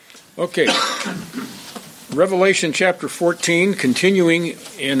Okay, Revelation chapter 14, continuing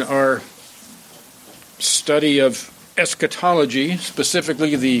in our study of eschatology,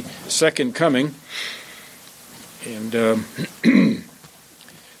 specifically the second coming. And so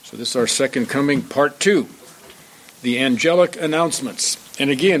this is our second coming, part 2, the angelic announcements. And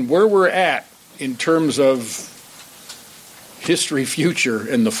again, where we're at in terms of history future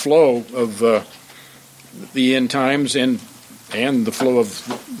and the flow of the end times and the flow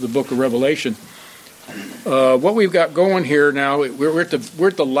of the book of Revelation. What we've got going here now, we're at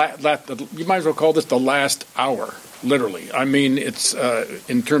the you might as well call this the last hour, literally. I mean, it's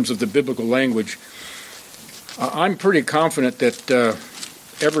in terms of the biblical language. I'm pretty confident that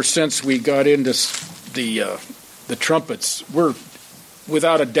ever since we got into the trumpets, we're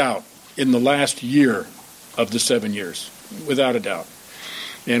without a doubt in the last year of the 7 years, without a doubt.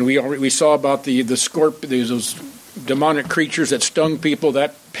 And we saw about the scorpions, those demonic creatures that stung people.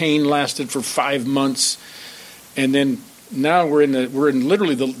 That pain lasted for 5 months, and then now we're in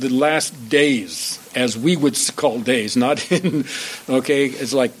literally the last days, as we would call days, not in. Okay,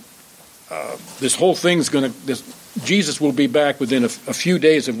 it's like this whole thing's going to. Jesus will be back within a few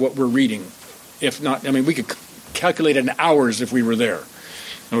days of what we're reading, if not. I mean, we could calculate it in hours if we were there.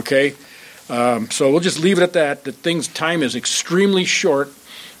 Okay, so we'll just leave it at that. Time is extremely short.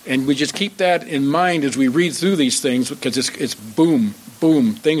 And we just keep that in mind as we read through these things, because it's boom,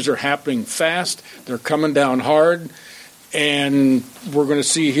 boom. Things are happening fast. They're coming down hard. And we're going to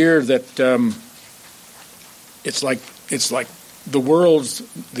see here that it's like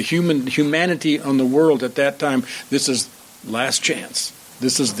the humanity on the world at that time. This is last chance.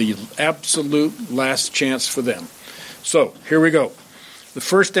 This is the absolute last chance for them. So here we go. The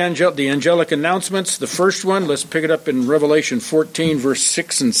first the angelic announcements, the first one, let's pick it up in Revelation 14, verse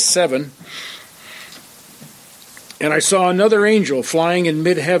 6 and 7. And I saw another angel flying in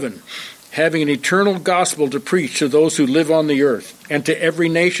mid-heaven, having an eternal gospel to preach to those who live on the earth, and to every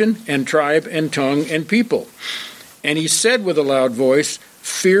nation and tribe and tongue and people. And he said with a loud voice,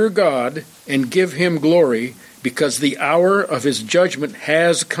 "Fear God and give him glory, because the hour of his judgment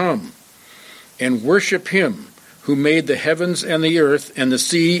has come. And worship him who made the heavens and the earth and the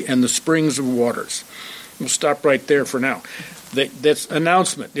sea and the springs of waters." We'll stop right there for now. This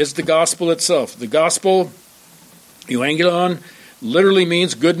announcement is the gospel itself. The gospel, euangelion, literally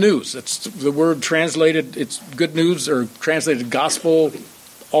means good news. That's the word translated, it's good news, or translated gospel,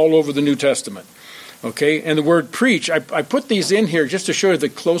 all over the New Testament. Okay, and the word preach, I put these in here just to show you the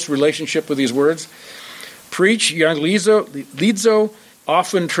close relationship with these words. Preach, euangelizo,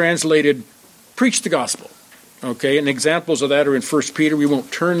 often translated preach the gospel. Okay, and examples of that are in 1 Peter. We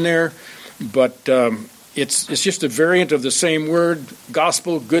won't turn there, but it's just a variant of the same word: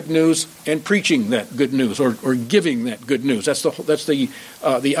 gospel, good news, and preaching that good news, or giving that good news. That's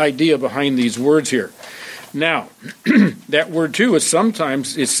the idea behind these words here. Now, that word too is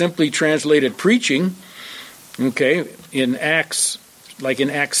sometimes simply translated preaching. Okay, in Acts, like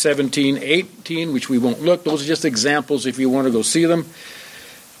in Acts 17:18, which we won't look. Those are just examples if you want to go see them.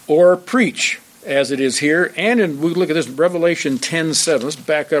 Or preach, as it is here, and we look at this Revelation 10:7. Let's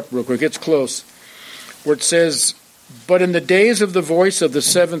back up real quick. It's close, where it says, "But in the days of the voice of the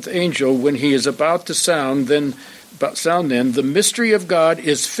seventh angel, when he is about to sound, then the mystery of God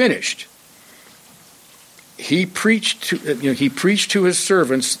is finished. He preached to his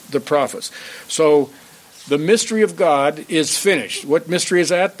servants, the prophets." So the mystery of God is finished. What mystery is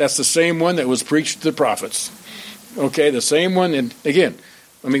that? That's the same one that was preached to the prophets. Okay, the same one, and again.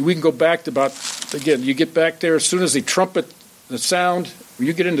 I mean, we can go back to you get back there, as soon as the sound, when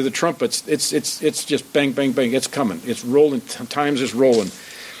you get into the trumpets, it's just bang, bang, bang, it's coming. It's rolling, times is rolling.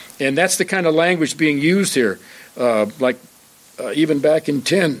 And that's the kind of language being used here. Even back in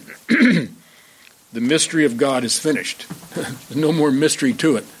 10, the mystery of God is finished. No more mystery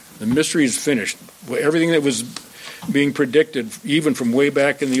to it. The mystery is finished. Everything that was being predicted, even from way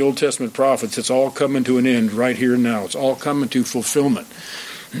back in the Old Testament prophets, it's all coming to an end right here and now. It's all coming to fulfillment.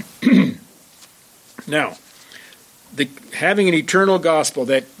 Now, having an eternal gospel,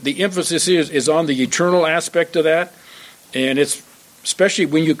 that the emphasis is on the eternal aspect of that, and it's especially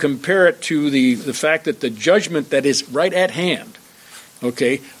when you compare it to the fact that the judgment that is right at hand,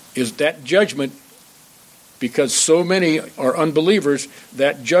 okay, is that judgment, because so many are unbelievers,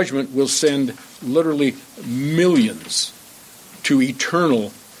 that judgment will send literally millions to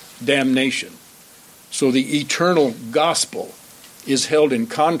eternal damnation. So the eternal gospel is held in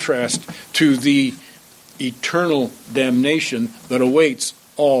contrast to the eternal damnation that awaits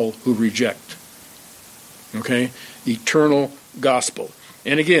all who reject. Okay? Eternal gospel.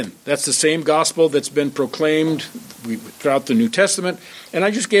 And again, that's the same gospel that's been proclaimed throughout the New Testament. And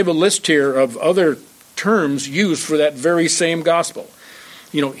I just gave a list here of other terms used for that very same gospel.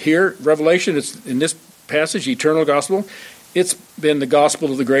 Here, Revelation, it's in this passage, eternal gospel. It's been the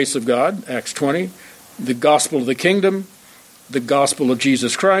gospel of the grace of God, Acts 20, the gospel of the kingdom, the gospel of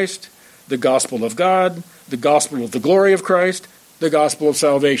Jesus Christ, the gospel of God, the gospel of the glory of Christ, the gospel of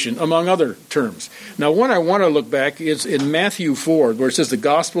salvation, among other terms. Now, one I want to look back is in Matthew 4, where it says the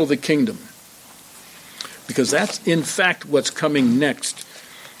gospel of the kingdom, because that's, in fact, what's coming next.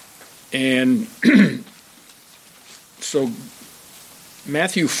 And so,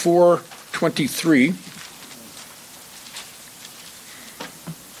 Matthew 4:23,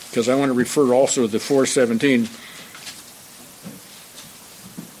 because I want to refer also to the 4:17.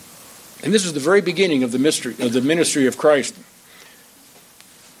 And this is the very beginning of the ministry of Christ.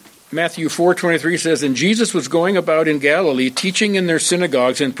 Matthew 4:23 says, "And Jesus was going about in Galilee, teaching in their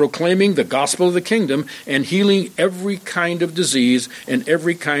synagogues and proclaiming the gospel of the kingdom and healing every kind of disease and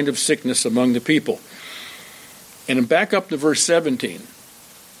every kind of sickness among the people." And back up to verse 17,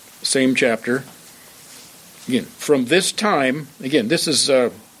 same chapter. Again, from this time, again, this is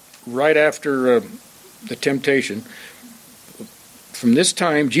right after the temptation. From this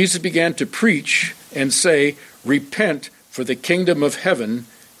time, Jesus began to preach and say, "Repent, for the kingdom of heaven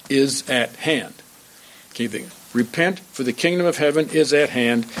is at hand." Okay, repent, for the kingdom of heaven is at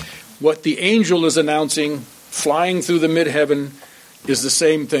hand. What the angel is announcing, flying through the mid-heaven, is the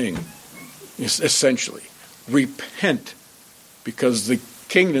same thing, essentially. Repent, because the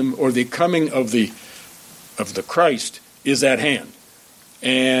kingdom, or the coming of the Christ, is at hand.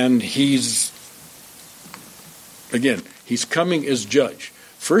 And he's coming as judge.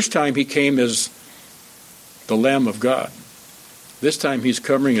 First time he came as the Lamb of God. This time he's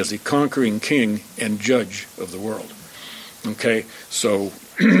coming as the conquering king and judge of the world. Okay, so,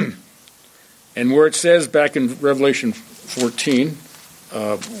 and where it says back in Revelation 14,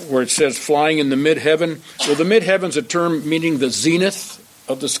 where it says flying in the mid-heaven, well, the mid-heaven's a term meaning the zenith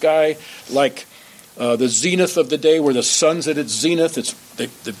of the sky, like the zenith of the day where the sun's at its zenith. It's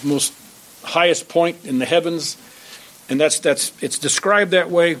the most highest point in the heavens. And it's described that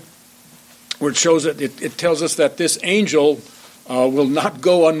way, where it shows that it tells us that this angel will not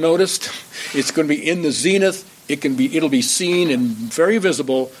go unnoticed. It's going to be in the zenith. It'll be seen and very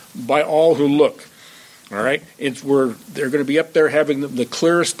visible by all who look. All right, they're going to be up there having the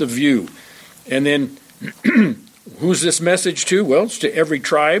clearest of view. And then, who's this message to? Well, it's to every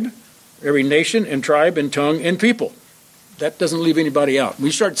tribe, every nation and tribe and tongue and people. That doesn't leave anybody out.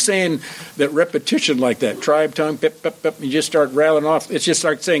 We start saying that repetition like that, tribe, tongue, pip, pip, pip, you just start rattling off. It just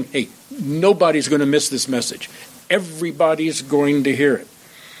starts saying, hey, nobody's going to miss this message. Everybody's going to hear it.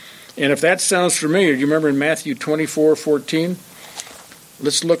 And if that sounds familiar, do you remember in Matthew 24:14?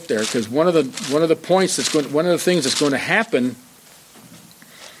 Let's look there, because one of the things that's going to happen,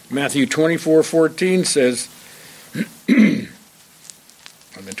 Matthew 24:14 says,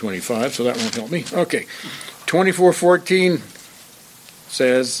 I'm in 25, so that won't help me. Okay. 24:14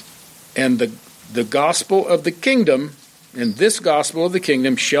 says, "And the gospel of the kingdom, and this gospel of the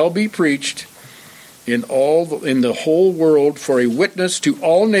kingdom shall be preached in the whole world for a witness to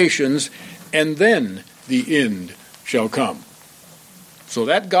all nations, and then the end shall come." So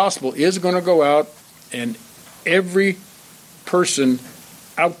that gospel is going to go out, and every person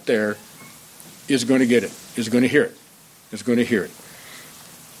out there is going to get it, is going to hear it, is going to hear it.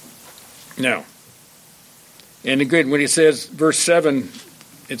 Now, and again, when he says, verse 7,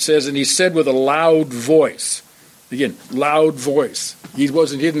 it says, "And he said with a loud voice." Again, loud voice. He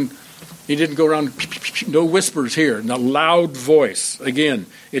didn't go around, no whispers here, a loud voice. Again,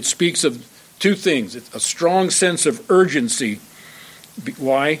 it speaks of two things. It's a strong sense of urgency.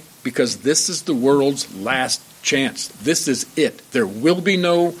 Why? Because this is the world's last chance. This is it. There will be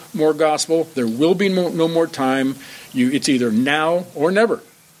no more gospel. There will be no more time. It's either now or never.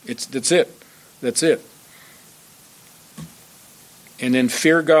 That's it. That's it. And then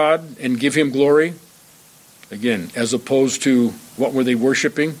fear God and give him glory. Again, as opposed to what were they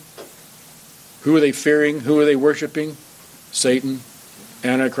worshiping? Who are they fearing? Who are they worshiping? Satan,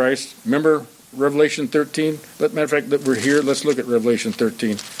 Antichrist. Remember Revelation 13? Matter of fact, that we're here. Let's look at Revelation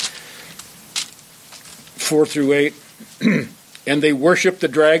 13. 4-8. "And they worship the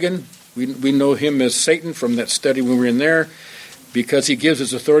dragon." We know him as Satan from that study when we were in there, because he gives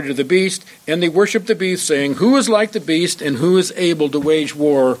his authority to the beast. "And they worship the beast, saying, 'Who is like the beast, and who is able to wage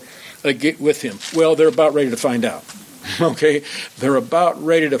war with him?'" Well, they're about ready to find out. Okay? They're about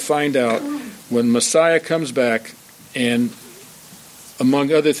ready to find out when Messiah comes back, and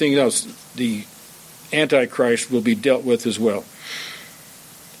among other things else, the Antichrist will be dealt with as well.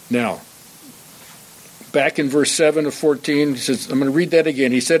 Now, back in verse 7 of 14, he says, I'm going to read that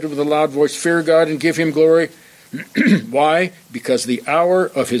again. He said with a loud voice, fear God and give him glory. Why? Because the hour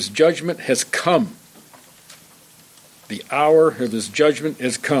of his judgment has come. The hour of his judgment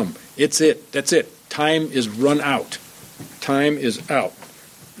has come. It's it. That's it. Time is run out. Time is out.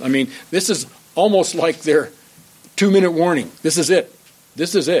 I mean, this is almost like their 2-minute warning. This is it.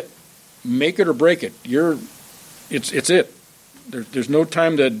 This is it. Make it or break it. It's it. There's no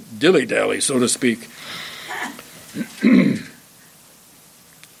time to dilly-dally, so to speak.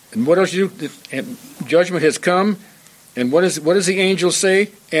 And what else you do? And judgment has come. And what does the angel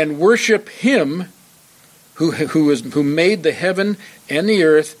say? And worship him who made the heaven and the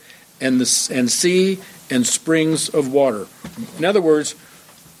earth and sea and springs of water. In other words,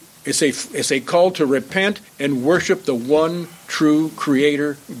 it's a call to repent and worship the one true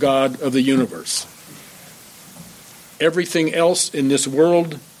Creator God of the universe. Everything else in this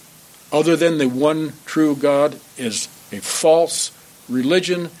world, other than the one true God, is a false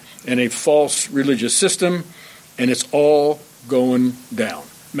religion and a false religious system, and it's all going down.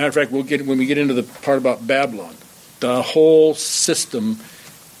 Matter of fact, when we get into the part about Babylon, the whole system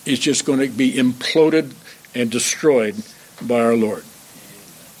is just going to be imploded and destroyed by our Lord.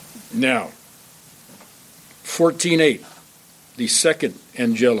 Now, 14:8, the second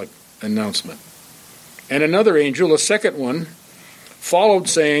angelic announcement. And another angel, a second one, followed,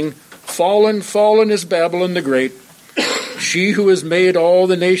 saying, Fallen, fallen is Babylon the Great, she who has made all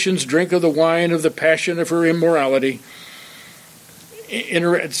the nations drink of the wine of the passion of her immorality.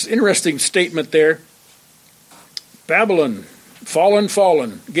 It's an interesting statement there. Babylon, fallen,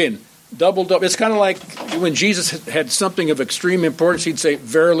 fallen. Again, doubled up. It's kind of like when Jesus had something of extreme importance, he'd say,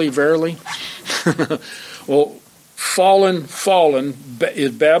 verily, verily. Well, fallen, fallen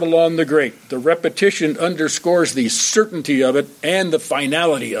is Babylon the Great. The repetition underscores the certainty of it and the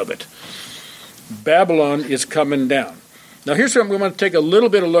finality of it. Babylon is coming down. Now, here's something we want to take a little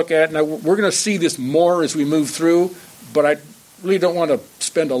bit of a look at. Now, we're going to see this more as we move through, but I really don't want to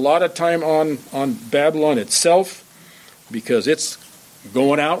spend a lot of time on Babylon itself because it's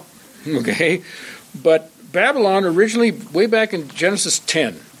going out, okay? But Babylon originally, way back in Genesis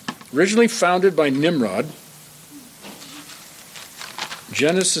 10, originally founded by Nimrod,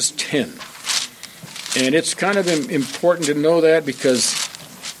 Genesis 10. And it's kind of important to know that because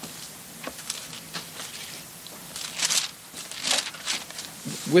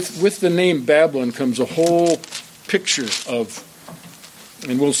with the name Babylon comes a whole picture of,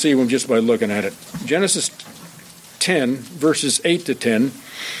 and we'll see them just by looking at it. Genesis 10, verses 8 to 10.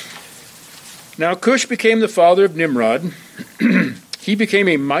 Now Cush became the father of Nimrod. He became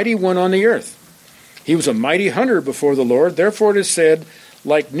a mighty one on the earth. He was a mighty hunter before the Lord. Therefore it is said,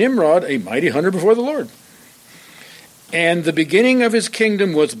 like Nimrod, a mighty hunter before the Lord. And the beginning of his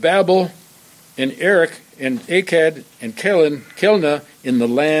kingdom was Babel and Erech and Akkad and Kelna in the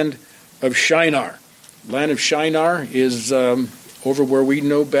land of Shinar. Land of Shinar is over where we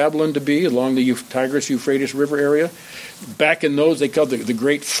know Babylon to be, along the Tigris-Euphrates River area. Back in those, they called the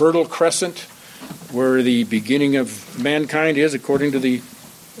Great Fertile Crescent, where the beginning of mankind is, according to a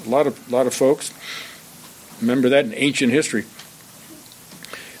lot of folks. Remember that in ancient history.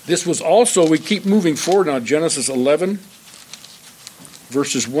 This was also, we keep moving forward now, Genesis 11,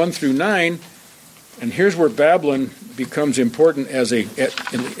 verses 1 through 9, and here's where Babylon becomes important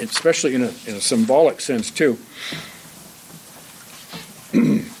especially in a symbolic sense too.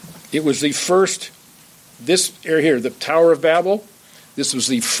 It was the first, this area here, the Tower of Babel, this was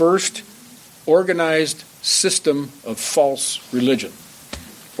the first organized system of false religion.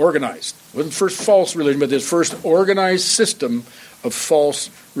 Organized. It wasn't the first false religion, but this first organized system of false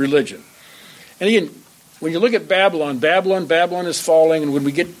religion. And again, when you look at Babylon is falling, and when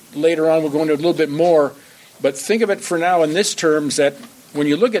we get later on, we'll go into a little bit more, but think of it for now in this terms that when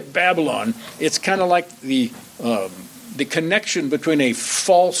you look at Babylon, it's kind of like the connection between a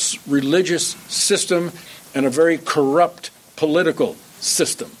false religious system and a very corrupt political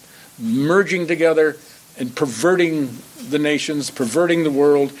system, merging together and perverting the nations, perverting the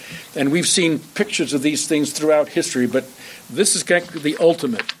world. And we've seen pictures of these things throughout history, but this is kind of the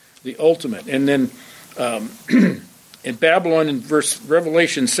ultimate. And then in Babylon, in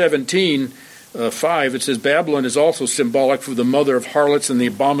Revelation 17, 5, it says, Babylon is also symbolic for the mother of harlots and the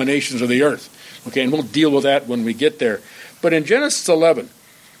abominations of the earth. Okay, and we'll deal with that when we get there. But in Genesis 11,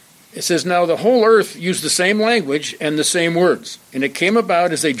 it says, now the whole earth used the same language and the same words. And it came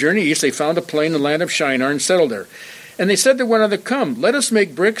about as they journeyed east, they found a plain, the land of Shinar, and settled there. And they said to one another, come, let us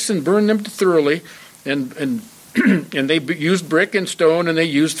make bricks and burn them thoroughly. And and they used brick and stone, and they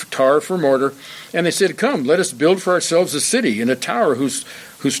used tar for mortar. And they said, come, let us build for ourselves a city and a tower whose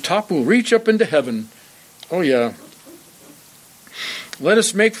top will reach up into heaven. Oh, yeah. Let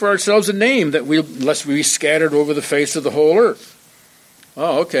us make for ourselves a name lest we be scattered over the face of the whole earth.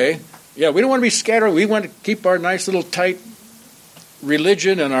 Oh, okay. Yeah, we don't want to be scattered. We want to keep our nice little tight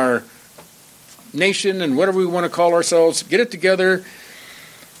religion and our nation and whatever we want to call ourselves. Get it together.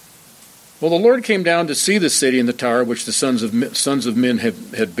 Well, the Lord came down to see the city and the tower which the sons of men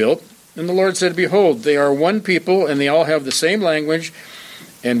had built. And the Lord said, behold, they are one people, and they all have the same language,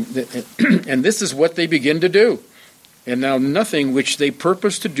 and this is what they begin to do. And now nothing which they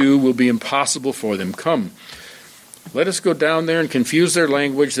purpose to do will be impossible for them. Come, let us go down there and confuse their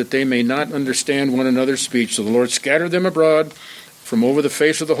language, that they may not understand one another's speech. So the Lord scattered them abroad from over the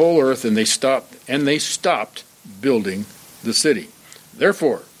face of the whole earth, and they stopped building the city.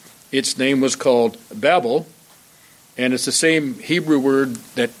 Therefore, its name was called Babel, and it's the same Hebrew word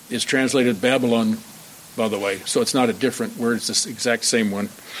that is translated Babylon, by the way. So it's not a different word, it's the exact same one.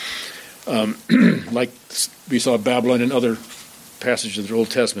 Like we saw Babylon in other passages of the Old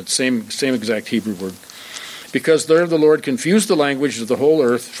Testament, same exact Hebrew word. Because there the Lord confused the language of the whole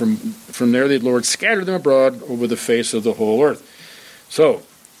earth. From there the Lord scattered them abroad over the face of the whole earth. So,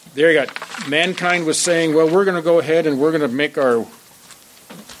 there you got, mankind was saying, well, we're going to go ahead and we're going to make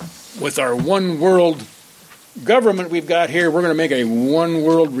with our one world government we've got here, we're going to make a one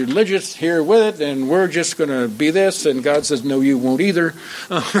world religious here with it, and we're just going to be this. And God says, no, you won't either.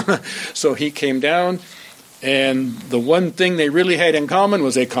 So he came down, and the one thing they really had in common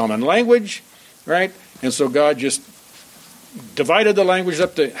was a common language, right? And so God just divided the language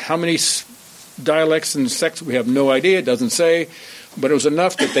up to how many dialects and sects, we have no idea, it doesn't say, but it was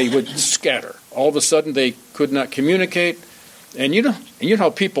enough that they would scatter. All of a sudden they could not communicate. And you know how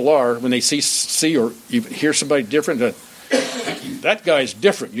people are when they see or you hear somebody different. That guy's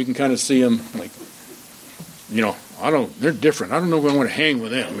different. You can kind of see him like, they're different. I don't know if I want to hang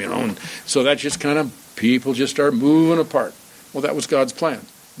with them, And so that just kind of, people just start moving apart. Well, that was God's plan,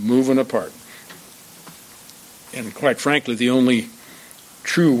 moving apart. And quite frankly, the only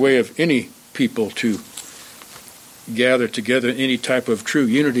true way of any people to gather together in any type of true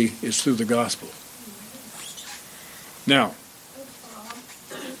unity is through the gospel. Now,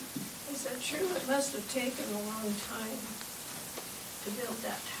 it must have taken a long time to build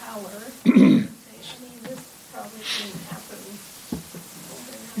that tower. This probably didn't happen.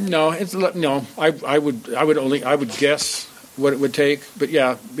 I would guess what it would take, but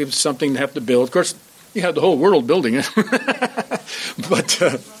yeah, it was something to have to build. Of course, you had the whole world building it, but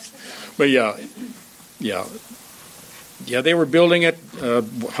yeah, they were building it.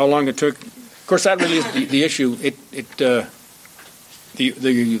 How long it took? Of course, that really is the issue.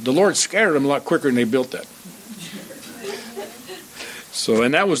 The Lord scattered them a lot quicker than they built that. So,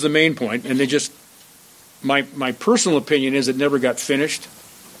 and that was the main point. And they just, my personal opinion is it never got finished.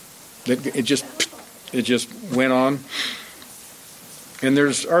 It just went on. And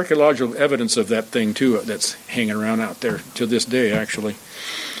there's archaeological evidence of that thing too that's hanging around out there to this day, actually.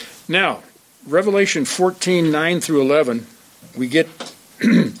 Now, Revelation 14:9 through 11, we get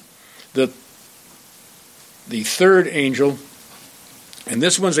the third angel. And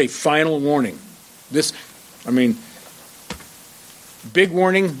this one's a final warning. Big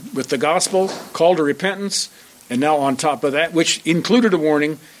warning with the gospel, call to repentance, and now on top of that, which included a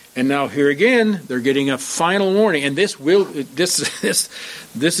warning, and now here again, they're getting a final warning. And this is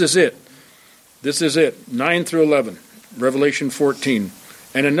it. This is it. 9 through 11, Revelation 14.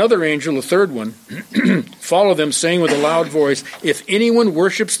 And another angel, the third one, followed them, saying with a loud voice, if anyone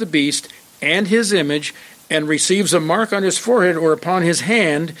worships the beast and his image, and receives a mark on his forehead or upon his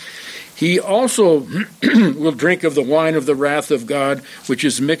hand, he also will drink of the wine of the wrath of God, which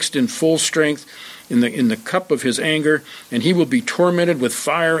is mixed in full strength in the cup of his anger, and he will be tormented with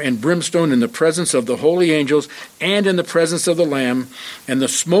fire and brimstone in the presence of the holy angels and in the presence of the Lamb, and the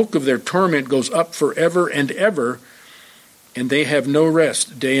smoke of their torment goes up forever and ever, and they have no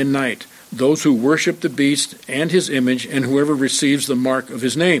rest day and night, those who worship the beast and his image, and whoever receives the mark of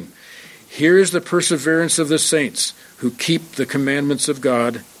his name. Here is the perseverance of the saints who keep the commandments of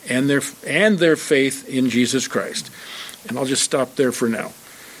God and their faith in Jesus Christ. And I'll just stop there for now.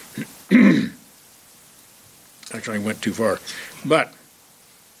 Actually, I went too far. But,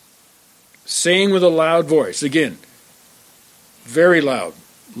 saying with a loud voice, again, very loud,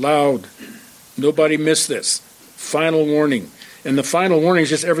 nobody missed this. Final warning. And the final warning is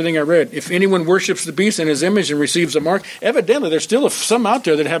just everything I read. If anyone worships the beast and his image and receives a mark, evidently there's still some out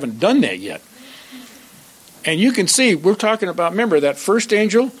there that haven't done that yet. And you can see, we're talking about, remember, that first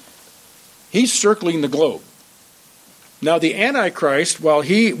angel, he's circling the globe. Now the Antichrist, while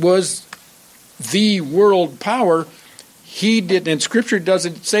he was the world power, he didn't, and Scripture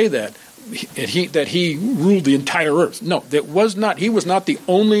doesn't say that. that he ruled the entire earth. No, that was not. He was not the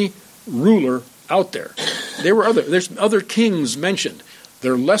only ruler out there. There's other kings mentioned.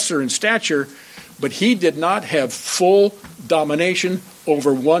 They're lesser in stature, but he did not have full domination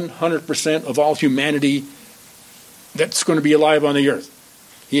over 100% of all humanity that's going to be alive on the earth.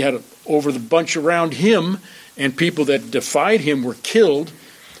 He had over the bunch around him, and people that defied him were killed,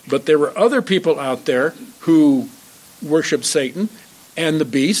 but there were other people out there who worshiped Satan and the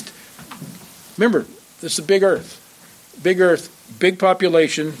beast. Remember, this is a big earth, big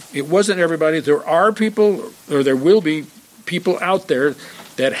population. It wasn't everybody. There are people, or there will be people out there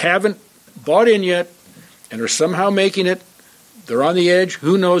that haven't bought in yet and are somehow making it. They're on the edge.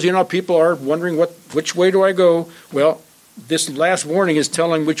 Who knows? People are wondering which way do I go? Well, this last warning is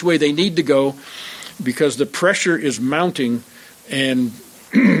telling which way they need to go, because the pressure is mounting and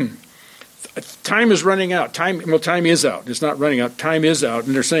time is running out. Time is out. It's not running out. Time is out.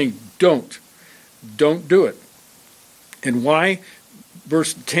 And they're saying, don't do it. And why?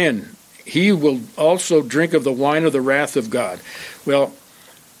 Verse 10, he will also drink of the wine of the wrath of God. Well,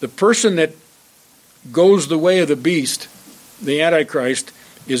 the person that goes the way of the beast, the Antichrist,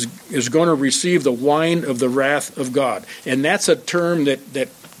 is going to receive the wine of the wrath of God. And that's a term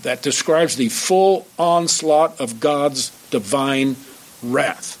that describes the full onslaught of God's divine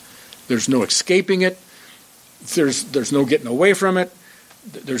wrath. There's no escaping it. There's no getting away from it.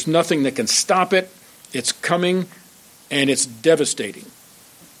 There's nothing that can stop it. It's coming, and it's devastating.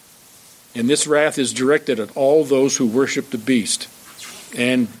 And this wrath is directed at all those who worship the beast.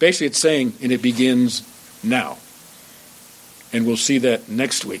 And basically it's saying, and it begins now. And we'll see that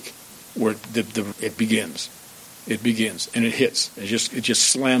next week, where it begins. It begins, and it hits. It just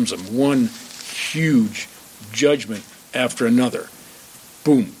slams them. One huge judgment after another.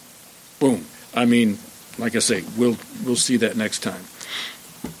 Boom, boom. I mean, like I say, we'll see that next time.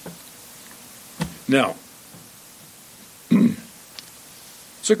 Now,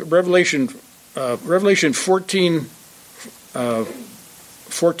 let's look at Revelation 14,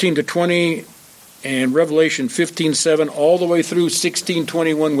 14 to 20, and Revelation 15:7, all the way through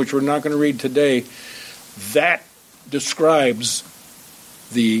 16:21, which we're not going to read today. That describes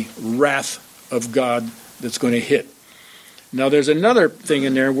the wrath of God that's going to hit. Now, there's another thing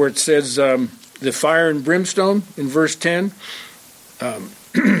in there where it says the fire and brimstone in verse 10.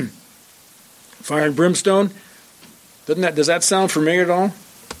 Fire and brimstone. Does that sound familiar at all?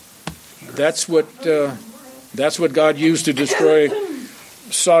 That's what God used to destroy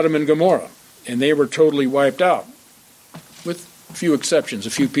Sodom and Gomorrah, and they were totally wiped out, with a few exceptions,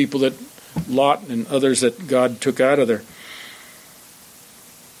 a few people that Lot and others that God took out of there.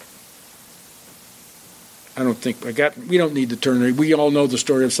 We don't need to turn there. We all know the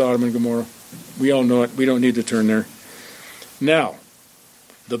story of Sodom and Gomorrah. We all know it. We don't need to turn there. Now,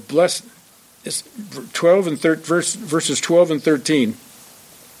 the blessed is 12 and verses 12 and 13.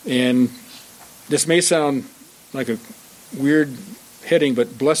 And this may sound like a weird heading,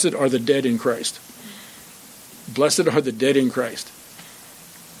 but blessed are the dead in Christ. Blessed are the dead in Christ.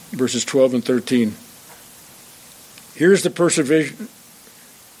 Verses 12 and 13. Here's the perseverance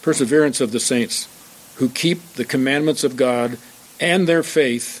of the saints who keep the commandments of God and their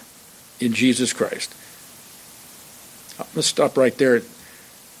faith in Jesus Christ. Let's stop right there.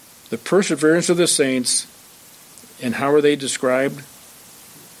 The perseverance of the saints, and how are they described?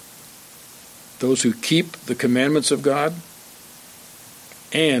 Those who keep the commandments of God,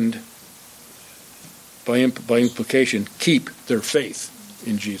 and by implication, keep their faith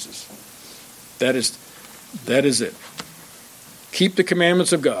in Jesus. That is it. Keep the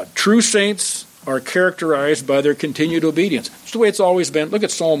commandments of God. True saints are characterized by their continued obedience. It's the way it's always been. Look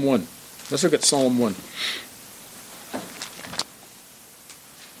at Psalm 1. Let's look at Psalm 1.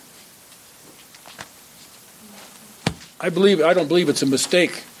 I don't believe it's a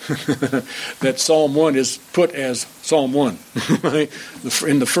mistake that Psalm 1 is put as Psalm 1 in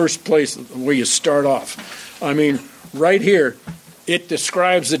the first place where you start off. I mean, right here, it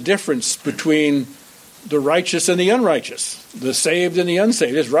describes the difference between the righteous and the unrighteous, the saved and the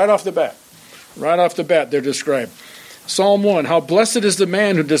unsaved. It's right off the bat. Right off the bat, they're described. Psalm 1, how blessed is the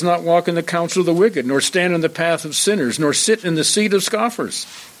man who does not walk in the counsel of the wicked, nor stand in the path of sinners, nor sit in the seat of scoffers.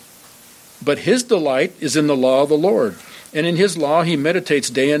 But his delight is in the law of the Lord, and in his law he meditates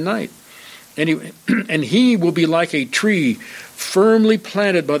day and night. And he will be like a tree firmly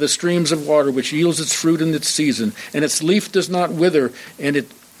planted by the streams of water, which yields its fruit in its season, and its leaf does not wither, and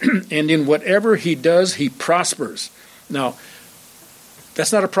in whatever he does, he prospers. Now,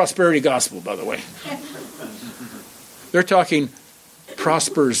 that's not a prosperity gospel, by the way. They're talking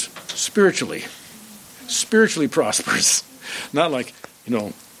prospers spiritually. Spiritually prospers. Not like,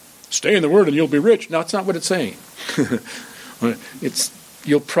 stay in the Word and you'll be rich. No, it's not what it's saying.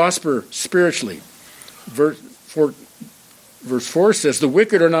 You'll prosper spiritually. Verse 4 says, the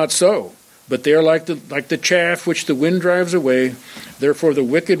wicked are not so, but they are like the chaff which the wind drives away. Therefore the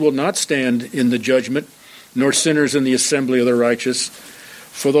wicked will not stand in the judgment, nor sinners in the assembly of the righteous.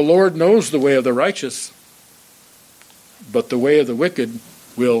 For the Lord knows the way of the righteous, but the way of the wicked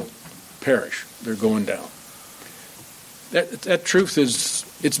will perish. They're going down. That truth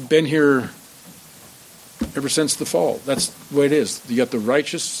it's been here ever since the fall. That's the way it is. You got the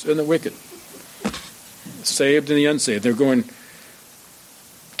righteous and the wicked. Saved and the unsaved. They're going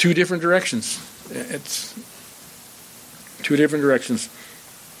two different directions. It's two different directions.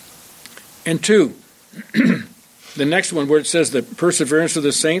 And two, the next one where it says the perseverance of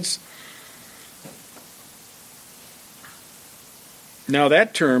the saints. Now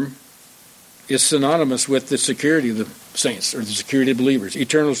that term is synonymous with the security of the saints, or the security of believers,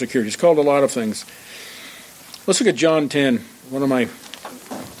 eternal security. It's called a lot of things. Let's look at John 10, one of my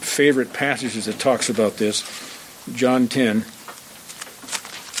favorite passages that talks about this. John 10.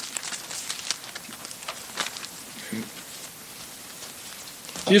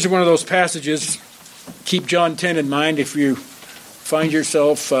 These are one of those passages. Keep John 10 in mind if you find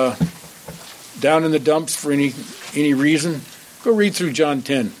yourself down in the dumps for any reason. Go read through John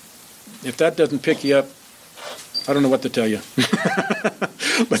 10. If that doesn't pick you up, I don't know what to tell you.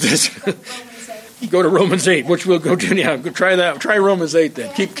 But this, go to Romans 8, which we'll go to. Yeah, go try that. Try Romans 8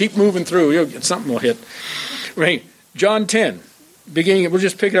 then. Keep moving through. Something will hit. Right. John 10, beginning. We'll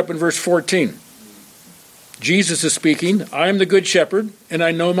just pick it up in verse 14. Jesus is speaking. I am the good shepherd, and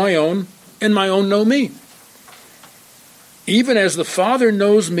I know my own, and my own know me. Even as the Father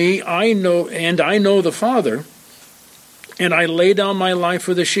knows me, I know the Father, and I lay down my life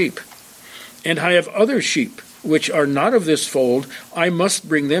for the sheep. And I have other sheep, which are not of this fold. I must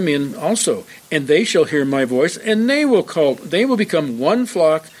bring them in also. And they shall hear my voice, and they will become one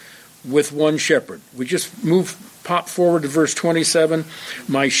flock with one shepherd. We just pop forward to verse 27.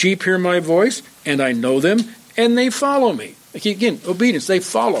 My sheep hear my voice, and I know them, and they follow me. Again, obedience. They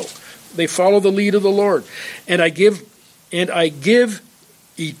follow. They follow the lead of the Lord. And I give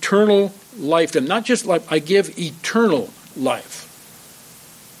eternal life to them. Not just life, I give eternal life.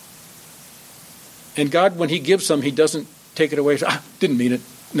 And God, when he gives some, he doesn't take it away. Didn't mean it.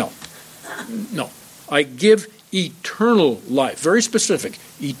 No. I give eternal life. Very specific.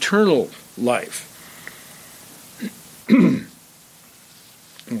 Eternal life.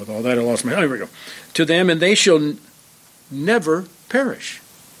 With all that, I lost my... Here we go. To them, and they shall never perish.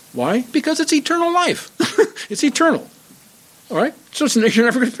 Why? Because it's eternal life. It's eternal. All right? So you're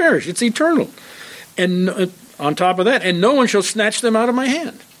never going to perish. It's eternal. And on top of that, and no one shall snatch them out of my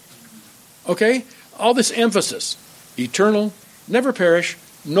hand. Okay? All this emphasis. Eternal, never perish,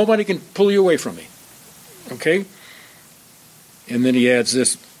 nobody can pull you away from me. Okay? And then he adds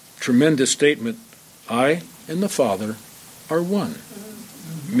this tremendous statement, I and the Father are one.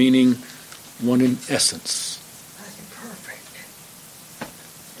 Meaning one in essence. Perfect.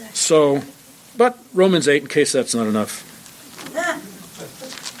 So, but Romans 8, in case that's not enough.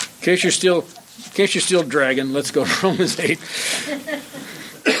 In case you're still dragging, let's go to Romans 8.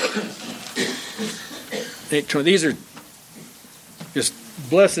 8:20. These are just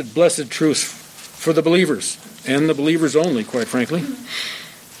blessed truths for the believers, and the believers only, quite frankly.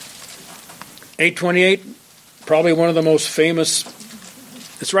 8:28, probably one of the most famous.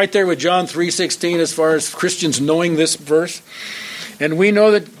 It's right there with John 3:16 as far as Christians knowing this verse. And we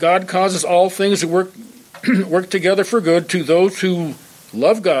know that God causes all things to work together for good to those who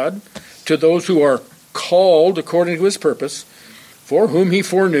love God, to those who are called according to his purpose, for whom he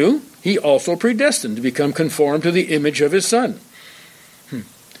foreknew, he also predestined to become conformed to the image of his Son.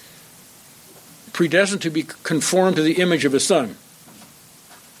 Predestined to be conformed to the image of his Son.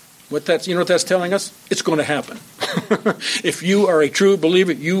 You know what that's telling us? It's going to happen. If you are a true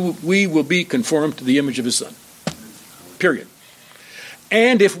believer, we will be conformed to the image of his Son. Period.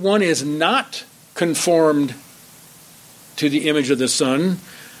 And if one is not conformed to the image of the Son,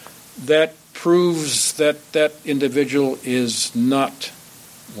 that proves that that individual is not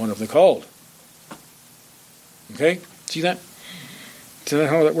one of the called. Okay? See that? See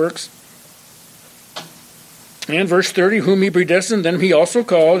how that works? And verse 30, whom he predestined, them he also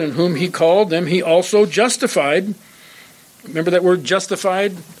called, and whom he called, them he also justified. Remember that word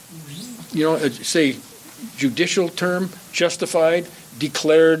justified? You know, say judicial term, justified,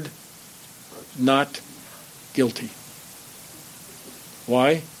 declared not guilty.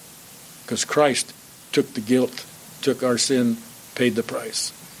 Why? Because Christ took the guilt, took our sin, paid the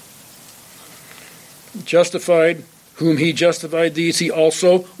price. Justified, whom he justified, these he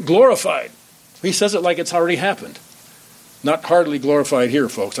also glorified. He says it like it's already happened. Not hardly glorified here,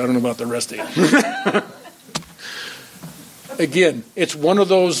 folks. I don't know about the rest of you. Again, it's one of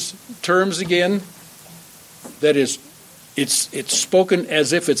those terms again that is, it's spoken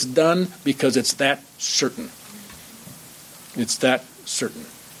as if it's done because it's that certain. It's that certain.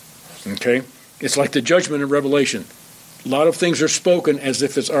 Okay? It's like the judgment in Revelation. A lot of things are spoken as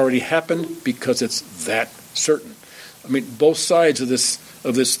if it's already happened because it's that certain. I mean, both sides of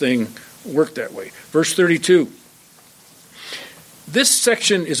this thing work that way. Verse 32. This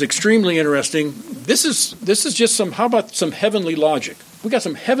section is extremely interesting. This is just how about some heavenly logic? We got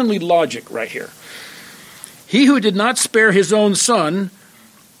some heavenly logic right here. He who did not spare his own son,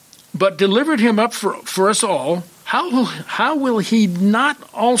 but delivered him up for us all, how will he not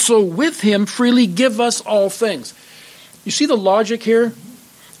also with him freely give us all things? You see the logic here?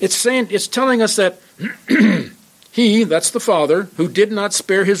 It's telling us that he, that's the Father, who did not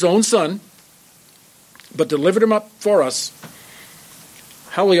spare his own son, but delivered him up for us,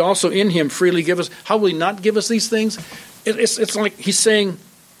 how will he also in him freely give us? How will he not give us these things? It's like he's saying,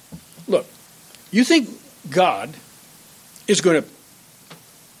 look, you think God is going to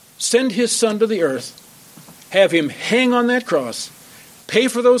send his son to the earth, have him hang on that cross, pay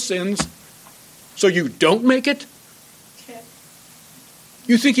for those sins, so you don't make it? Okay.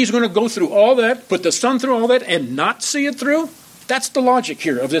 You think he's going to go through all that, put the son through all that, and not see it through? That's the logic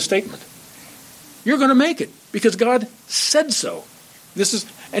here of this statement. You're going to make it because God said so.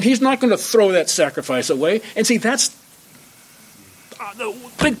 And he's not going to throw that sacrifice away. And see, that's the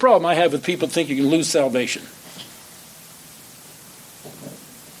big problem I have with people thinking you can lose salvation.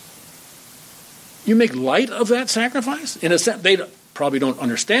 You make light of that sacrifice. In a sense, they probably don't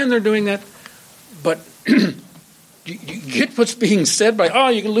understand they're doing that. But you get what's being said by,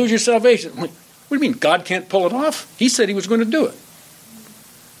 you can lose your salvation. What do you mean? God can't pull it off? He said he was going to do it.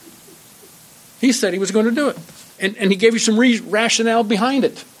 He said he was going to do it. And he gave you some rationale behind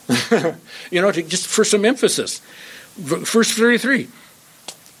it. Just for some emphasis. Verse 33.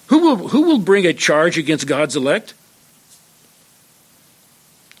 Who will bring a charge against God's elect?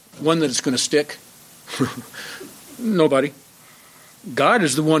 One that is going to stick? Nobody. God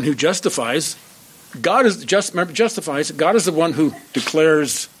is the one who justifies. God is justifies. God is the one who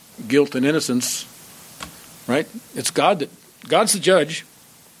declares guilt and innocence. Right? It's God's the judge.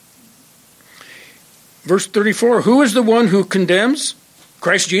 Verse 34, who is the one who condemns?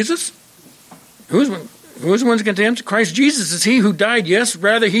 Christ Jesus? Who is the one who condemns? Christ Jesus is he who died, yes,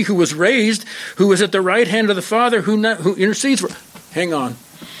 rather he who was raised, who is at the right hand of the Father, who intercedes for. Hang on.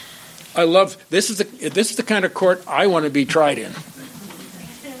 I love, this is the kind of court I want to be tried in.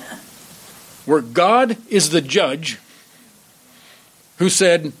 Where God is the judge who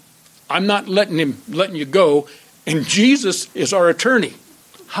said, I'm not letting you go, and Jesus is our attorney.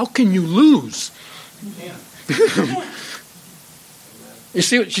 How can you lose? You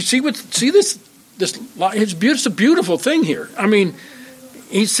see this? It's a beautiful thing here. I mean,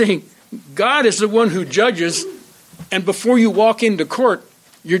 he's saying God is the one who judges, and before you walk into court,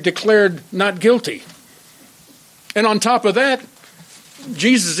 you're declared not guilty. And on top of that,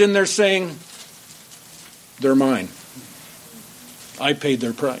 Jesus is in there saying, they're mine. I paid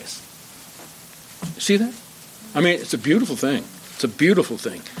their price. See that? I mean, it's a beautiful thing. It's a beautiful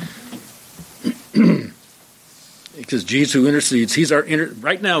thing. Because Jesus who intercedes,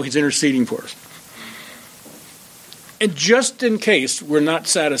 right now he's interceding for us. And just in case we're not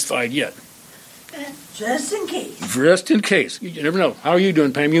satisfied yet. Just in case. Just in case. You never know. How are you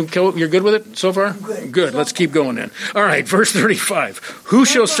doing, Pam? You're good with it so far? Good. Good. Let's keep going then. All right, verse 35. Who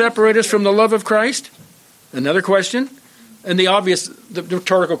shall separate us from the love of Christ? Another question. And the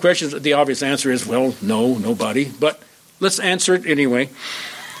rhetorical question, the obvious answer is, well, no, nobody. But let's answer it anyway.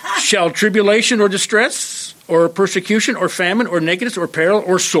 Shall tribulation or distress or persecution or famine or nakedness or peril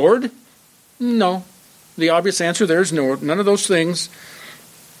or sword? No. The obvious answer there is no. None of those things.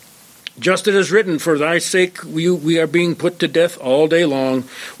 Just as it is written, for thy sake we are being put to death all day long.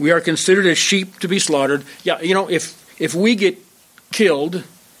 We are considered as sheep to be slaughtered. Yeah, if we get killed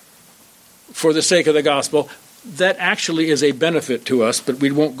for the sake of the gospel, that actually is a benefit to us, but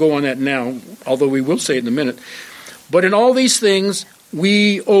we won't go on that now, although we will say it in a minute. But in all these things,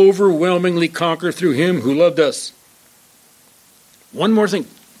 we overwhelmingly conquer through him who loved us. One more thing.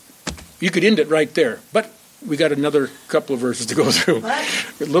 You could end it right there, but we got another couple of verses to go through.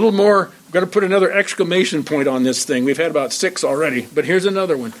 A little more. We've got to put another exclamation point on this thing. We've had about 6 already, but here's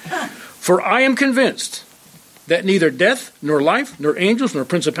another one. For I am convinced that neither death, nor life, nor angels, nor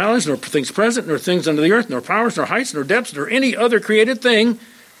principalities, nor things present, nor things under the earth, nor powers, nor heights, nor depths, nor any other created thing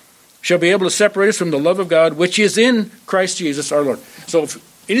shall be able to separate us from the love of God, which is in Christ Jesus our Lord. So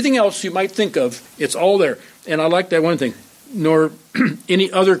if anything else you might think of, it's all there. And I like that one thing. Nor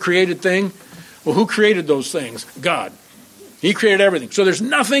any other created thing. Well, who created those things? God. He created everything. So there's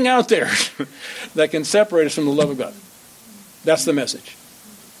nothing out there that can separate us from the love of God. That's the message.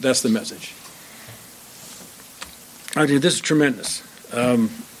 That's the message. I think this is tremendous.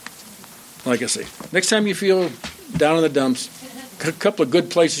 Like I say, next time you feel down in the dumps, a couple of good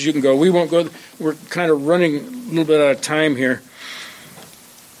places you can go. We won't go. We're kind of running a little bit out of time here.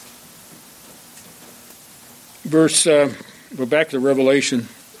 Go back to Revelation.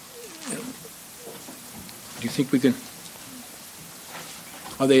 Do you think we can?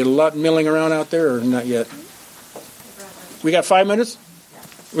 Are they a lot milling around out there or not yet? We got 5 minutes?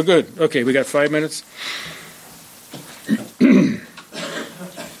 We're good. Okay, we got 5 minutes.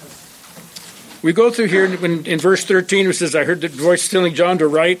 We go through here in verse 13, it says, I heard the voice telling John to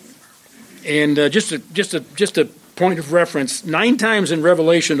write. And just a point of reference, 9 times in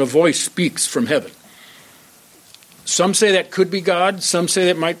Revelation a voice speaks from heaven. Some say that could be God. Some say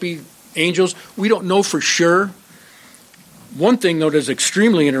that might be angels. We don't know for sure. One thing, though, that is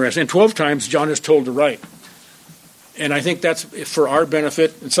extremely interesting, and 12 times John is told to write. And I think that's for our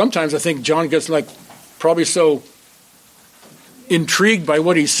benefit. And sometimes I think John gets probably so intrigued by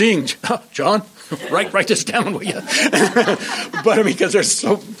what he's seeing. John, write this down, will you? But because there's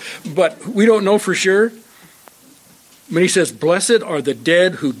so, but we don't know for sure. When he says, blessed are the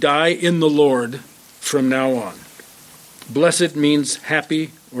dead who die in the Lord from now on. Blessed means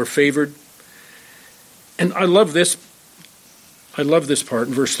happy or favored. And I love this part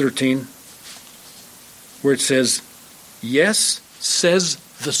in verse 13 where it says, yes, says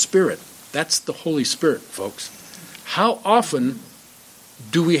the Spirit. That's the Holy Spirit, folks. How often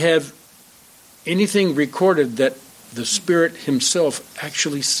do we have anything recorded that the Spirit himself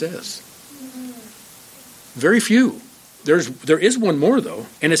actually says? Very few. There is one more, though,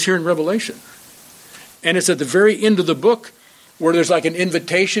 and it's here in Revelation. And it's at the very end of the book where there's like an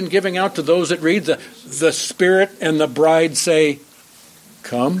invitation giving out to those that read. The Spirit and the bride say,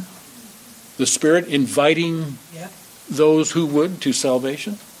 come. The Spirit inviting those who would to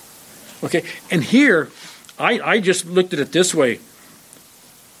salvation. Okay, and here, I just looked at it this way.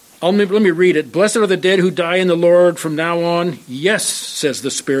 Let me read it. Blessed are the dead who die in the Lord from now on. Yes, says the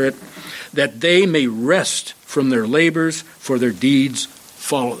Spirit, that they may rest from their labors, for their deeds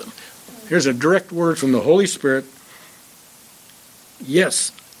follow them. Here's a direct word from the Holy Spirit.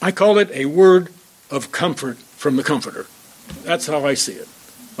 Yes, I call it a word of comfort from the Comforter. That's how I see it.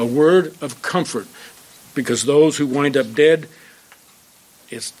 A word of comfort. Because those who wind up dead,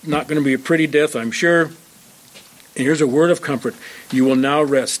 it's not going to be a pretty death, I'm sure. And here's a word of comfort. You will now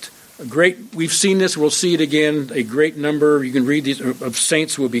rest. We've seen this, we'll see it again. A great number, you can read these, of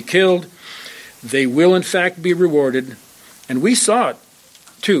saints will be killed. They will in fact be rewarded. And we saw it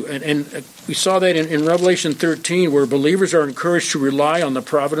too. And we saw that in Revelation 13 where believers are encouraged to rely on the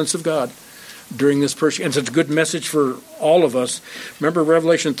providence of God during this persecution. And it's a good message for all of us. Remember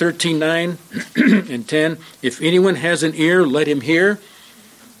Revelation 13:9 and 10. If anyone has an ear, let him hear.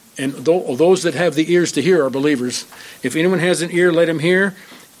 And those that have the ears to hear are believers. If anyone has an ear, let him hear.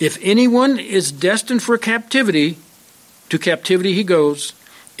 If anyone is destined for captivity, to captivity he goes.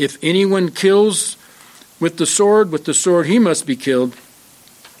 If anyone kills with the sword he must be killed.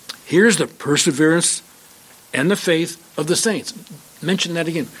 Here's the perseverance and the faith of the saints. Mention that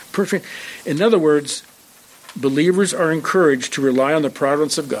again. In other words, believers are encouraged to rely on the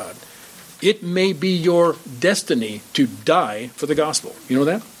providence of God. It may be your destiny to die for the gospel. You know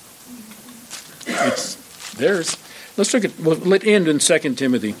that? It's theirs. Let's look at, let's end in 2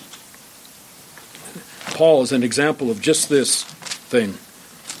 Timothy. Paul is an example of just this thing.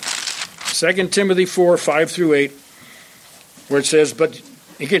 2 Timothy 4:5-8, where it says, but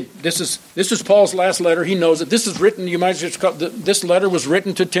again, this is Paul's last letter. He knows it. This is written, you might just call this letter was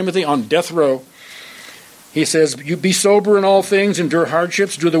written to Timothy on death row. He says, you be sober in all things, endure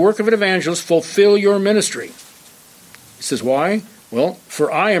hardships, do the work of an evangelist, fulfill your ministry. He says, why? Well,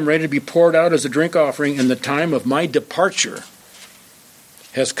 for I am ready to be poured out as a drink offering, and the time of my departure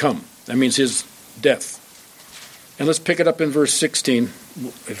has come. That means his death. And let's pick it up in verse 16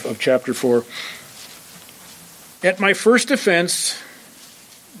 of chapter 4. At my first offense,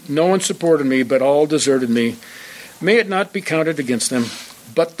 no one supported me, but all deserted me. May it not be counted against them.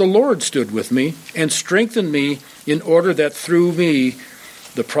 But the Lord stood with me and strengthened me in order that through me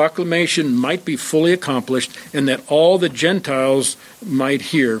the proclamation might be fully accomplished and that all the Gentiles might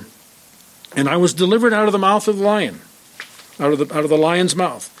hear. And I was delivered out of the mouth of the lion, out of the lion's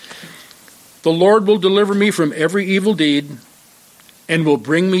mouth. The Lord will deliver me from every evil deed and will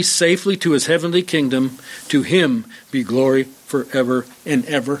bring me safely to his heavenly kingdom. To him be glory forever and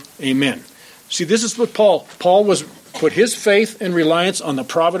ever. Amen. See, this is what Paul put his faith and reliance on the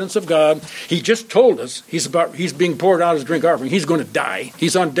providence of God. He just told us he's being poured out as a drink offering. He's going to die.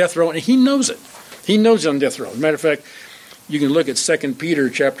 He's on death row, and he knows it. He knows he's on death row. As a matter of fact, you can look at 2 Peter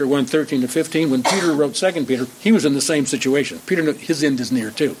chapter 1, 13 to 15. When Peter wrote 2 Peter, he was in the same situation. Peter knew his end is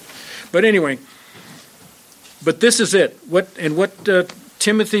near too. But anyway, but this is it. What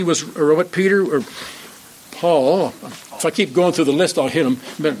Timothy was, or what Peter or Paul, if I keep going through the list, I'll hit him.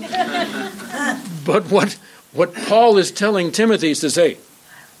 But what Paul is telling Timothy is to say,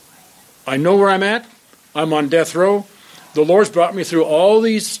 I know where I'm at. I'm on death row. The Lord's brought me through all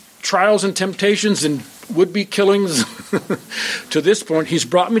these trials and temptations and would-be killings to this point. He's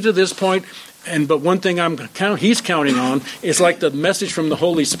brought me to this point. But one thing he's counting on is like the message from the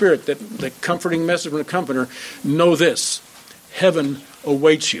Holy Spirit, that comforting message from the Comforter. Know this, heaven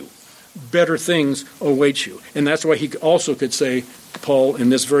awaits you. Better things await you. And that's why he also could say, Paul, in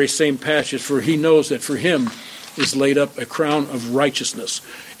this very same passage, for he knows that for him is laid up a crown of righteousness.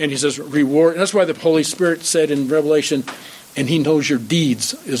 And he says, reward. And that's why the Holy Spirit said in Revelation, and he knows your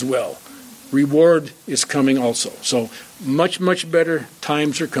deeds as well. Reward is coming also. So much, much better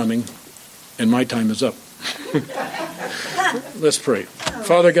times are coming. And my time is up. Let's pray.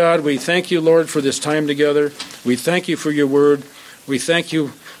 Father God, we thank you, Lord, for this time together. We thank you for your word. We thank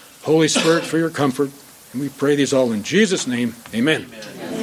you, Holy Spirit, for your comfort. And we pray these all in Jesus' name. Amen. Amen.